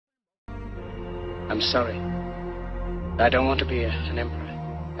I'm sorry. I don't want to be an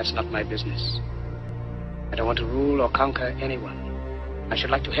emperor. That's not my business. I don't want to rule or conquer anyone. I should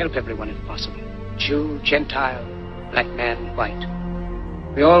like to help everyone if possible. Jew, Gentile, black man, white.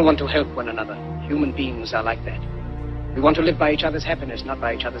 We all want to help one another. Human beings are like that. We want to live by each other's happiness, not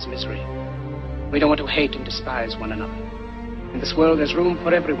by each other's misery. We don't want to hate and despise one another. In this world, there's room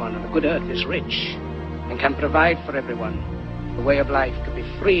for everyone, and the good earth is rich and can provide for everyone. The way of life could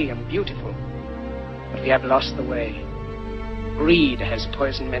be free and beautiful, but we have lost the way. Greed has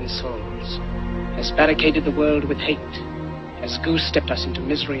poisoned men's souls, has barricaded the world with hate, has goose-stepped us into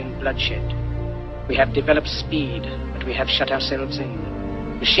misery and bloodshed. We have developed speed, but we have shut ourselves in.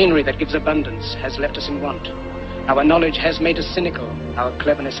 Machinery that gives abundance has left us in want. Our knowledge has made us cynical, our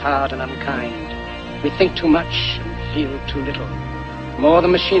cleverness hard and unkind. We think too much and feel too little. More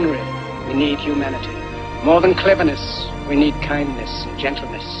than machinery, we need humanity. More than cleverness, we need kindness and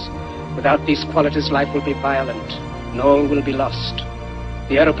gentleness. Without these qualities, life will be violent, and all will be lost.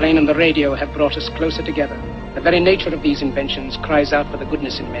 The aeroplane and the radio have brought us closer together. The very nature of these inventions cries out for the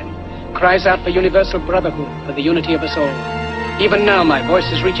goodness in men, cries out for universal brotherhood, for the unity of us all. Even now, my voice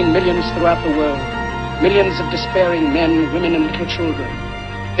is reaching millions throughout the world. Millions of despairing men, women, and little children,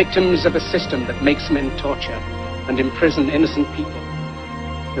 victims of a system that makes men torture and imprison innocent people.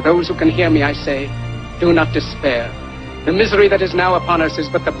 To those who can hear me, I say, do not despair. The misery that is now upon us is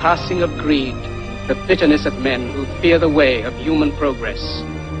but the passing of greed, the bitterness of men who fear the way of human progress.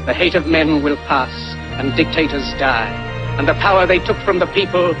 The hate of men will pass, and dictators die, and the power they took from the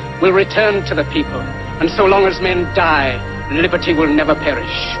people will return to the people. And so long as men die, liberty will never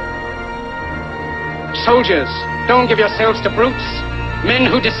perish. Soldiers, don't give yourselves to brutes. Men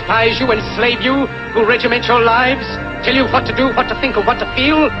who despise you, enslave you, who regiment your lives, tell you what to do, what to think, and what to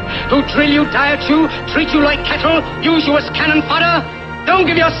feel, who drill you, diet you, treat you like cattle, use you as cannon fodder. Don't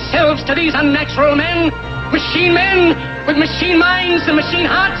give yourselves to these unnatural men, machine men with machine minds and machine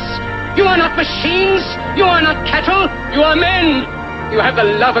hearts. You are not machines, you are not cattle, you are men. You have the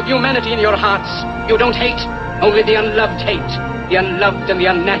love of humanity in your hearts. You don't hate, only the unloved hate, the unloved and the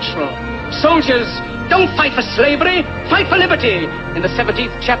unnatural. Soldiers, don't fight for slavery, fight for liberty. In the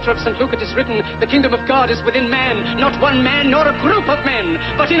 17th chapter of St. Luke it is written, the kingdom of God is within man, not one man nor a group of men,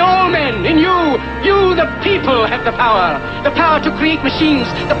 but in all men, in you. You, the people, have the power to create machines,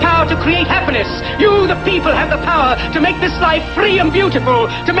 the power to create happiness. You, the people, have the power to make this life free and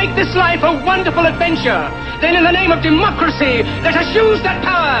beautiful, to make this life a wonderful adventure. Then in the name of democracy, let us use that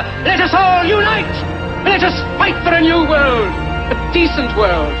power. Let us all unite. Let us fight for a new world, a decent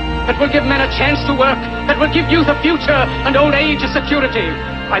world, that will give men a chance to work, that will give youth a future and old age a security.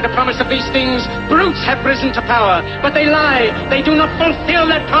 By the promise of these things, brutes have risen to power, but they lie. They do not fulfill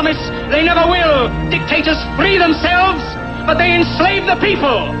that promise. They never will. Dictators free themselves, but they enslave the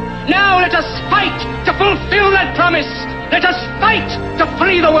people. Now let us fight to fulfill that promise. Let us fight to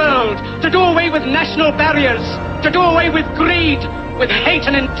free the world, to do away with national barriers, to do away with greed, with hate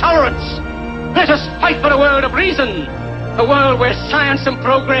and intolerance. Let us fight for a world of reason, a world where science and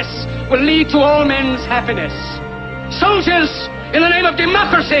progress will lead to all men's happiness. Soldiers, in the name of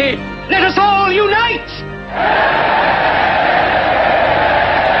democracy, let us all unite!